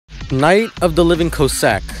Night of the Living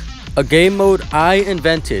Cossack, a game mode I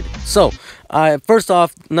invented. So, first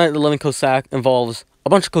off, Night of the Living Cossack involves a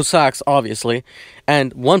bunch of Cossacks, obviously,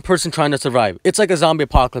 and one person trying to survive. It's like a zombie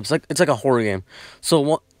apocalypse, it's like a horror game.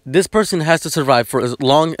 So this person has to survive for as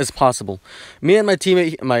long as possible. Me and my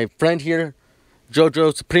teammate, my friend here,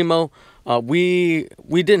 Jojo Supremo, we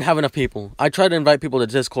didn't have enough people. I tried to invite people to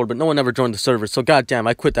Discord, but no one ever joined the server. So goddamn,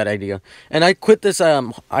 I quit that idea. And I quit this.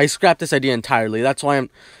 I scrapped this idea entirely. That's why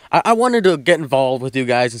I wanted to get involved with you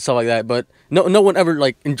guys and stuff like that. But no one ever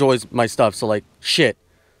like enjoys my stuff. So like shit,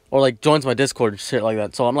 or like joins my Discord and shit like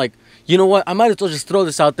that. So I'm like, you know what? I might as well just throw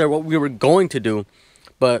this out there. What we were going to do,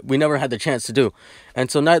 but we never had the chance to do.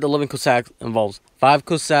 And so Night of the Living Cossack involves 5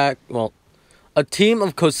 Cossack. Well, a team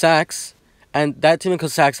of Cossacks. And that team of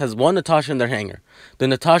Cossacks has one Natasha in their hangar. The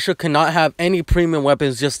Natasha cannot have any premium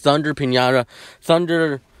weapons, just Thunder, Pinata,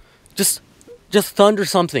 Thunder, just Thunder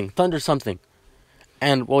something.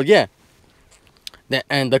 And, well, yeah.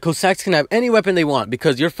 And the Cossacks can have any weapon they want,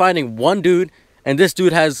 because you're fighting one dude, and this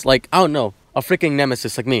dude has, like, I don't know, a freaking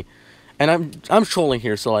nemesis like me. And I'm trolling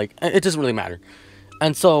here, so, like, it doesn't really matter.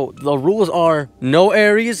 And so, the rules are no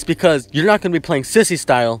Ares, because you're not going to be playing sissy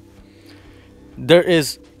style.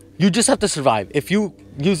 You just have to survive. If you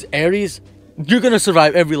use Ares, you're going to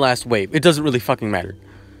survive every last wave. It doesn't really fucking matter.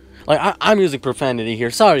 Like, I'm using profanity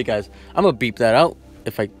here. Sorry, guys. I'm going to beep that out.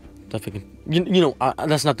 If I can.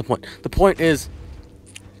 That's not the point. The point is,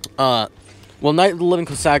 well, Night of the Living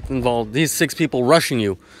Cossack involved these 6 people rushing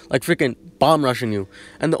you. Like, freaking bomb rushing you.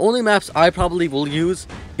 And the only maps I probably will use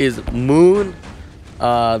is Moon,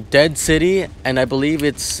 Dead City, and I believe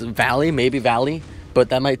it's Valley. Maybe Valley. But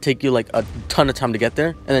that might take you like a ton of time to get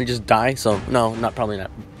there, and then just die. So no, probably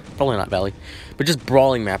not Valley, but just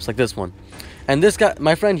brawling maps like this one. And this guy,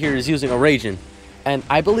 my friend here, is using a Ragin, and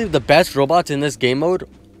I believe the best robots in this game mode,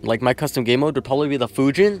 like my custom game mode, would probably be the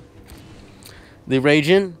Fujin, the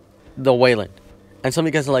Ragin, the Wayland. And some of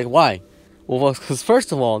you guys are like, why? Well, because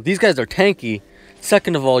first of all, these guys are tanky.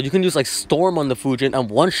 Second of all, you can use like Storm on the Fujin and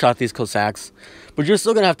one-shot these Cossacks, but you're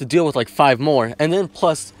still gonna have to deal with like 5 more, and then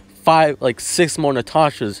plus 6 more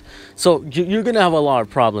Natashas. So you're gonna have a lot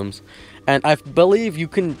of problems. And I believe you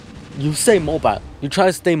stay mobile. You try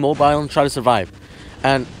to stay mobile and try to survive.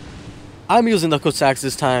 And I'm using the Cossacks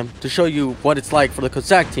this time to show you what it's like for the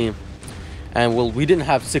Cossack team. And well, we didn't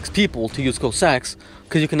have 6 people to use Cossacks,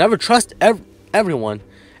 because you can never trust everyone,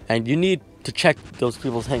 and you need to check those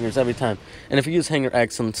people's hangars every time. And if you use Hangar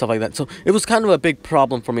X and stuff like that, so it was kind of a big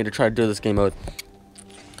problem for me to try to do this game mode.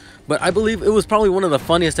 But I believe it was probably one of the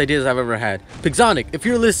funniest ideas I've ever had. Pixonic, if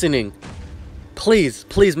you're listening, please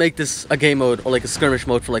make this a game mode or like a skirmish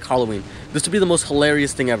mode for like Halloween. This would be the most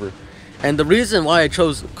hilarious thing ever. And the reason why I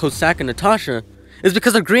chose Cossack and Natasha is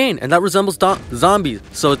because they're green, and that resembles zombies.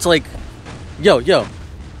 So it's like, yo,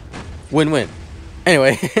 win-win.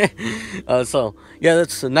 Anyway, so yeah,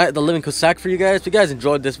 that's Night of the Living Cossack for you guys. If you guys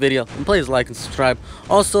enjoyed this video, then please like and subscribe.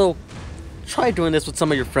 Also, try doing this with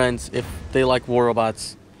some of your friends if they like war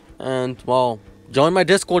robots. And, well, join my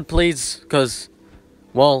Discord, please, because,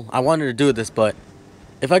 well, I wanted to do this, but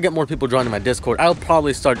if I get more people joining my Discord, I'll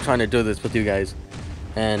probably start trying to do this with you guys.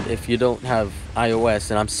 And if you don't have iOS,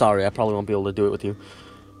 then I'm sorry, I probably won't be able to do it with you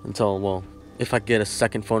until, well, if I get a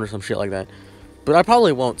second phone or some shit like that. But I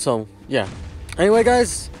probably won't, so, yeah. Anyway,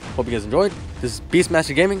 guys, hope you guys enjoyed. This is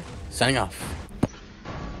Beastmaster Gaming, signing off.